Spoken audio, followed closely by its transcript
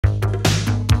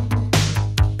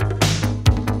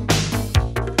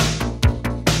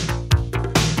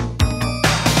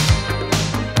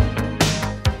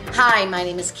Hi, my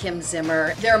name is Kim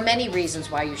Zimmer. There are many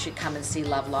reasons why you should come and see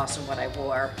Love, Loss, and What I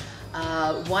Wore.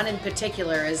 One in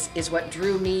particular is what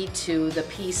drew me to the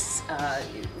piece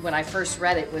when I first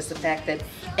read it, was the fact that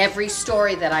every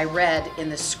story that I read in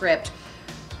the script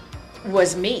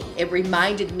was me. It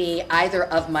reminded me either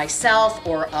of myself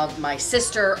or of my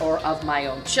sister or of my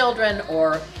own children,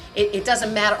 or it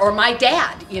doesn't matter, or my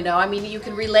dad, you know, I mean, you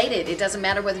can relate it. It doesn't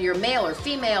matter whether you're male or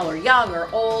female or young or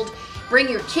old. Bring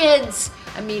your kids.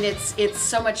 I mean, it's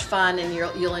so much fun, and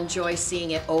you'll enjoy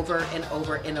seeing it over and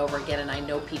over and over again, and I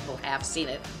know people have seen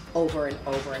it over and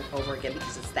over and over again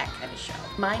because it's that kind of show.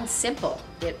 Mine's simple.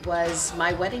 It was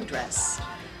my wedding dress.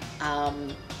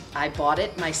 I bought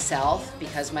it myself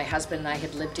because my husband and I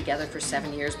had lived together for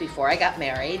 7 years before I got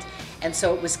married, and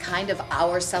so it was kind of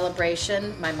our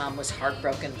celebration. My mom was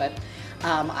heartbroken, but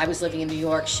I was living in New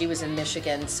York, she was in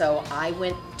Michigan, so I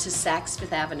went to Saks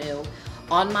Fifth Avenue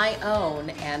on my own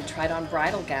and tried on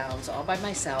bridal gowns all by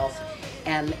myself,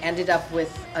 and ended up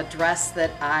with a dress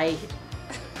that I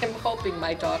am hoping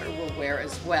my daughter will wear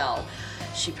as well.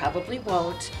 She probably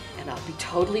won't, and I'll be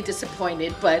totally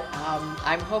disappointed, but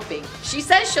I'm hoping. She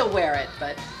says she'll wear it,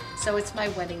 but so it's my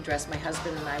wedding dress. My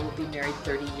husband and I will be married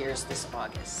 30 years this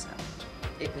August, so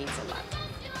it means a lot.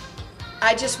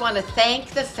 I just want to thank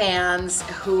the fans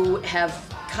who have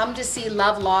come to see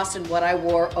Love, Loss, and What I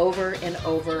Wore over and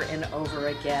over and over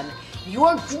again.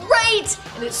 You're great!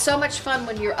 And it's so much fun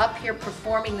when you're up here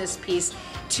performing this piece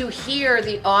to hear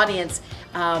the audience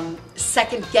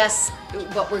second guess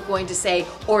what we're going to say,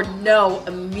 or know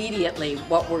immediately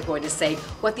what we're going to say,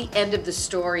 what the end of the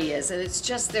story is. And it's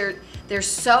just, they're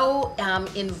so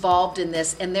involved in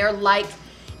this, and they're like,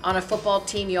 on a football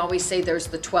team, you always say there's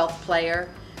the 12th player.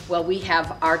 Well, we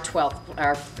have our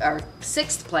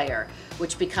 6th player,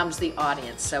 which becomes the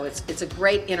audience. So it's a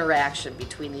great interaction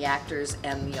between the actors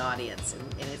and the audience,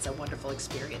 and it's a wonderful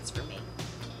experience for me.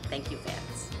 Thank you,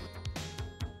 fans.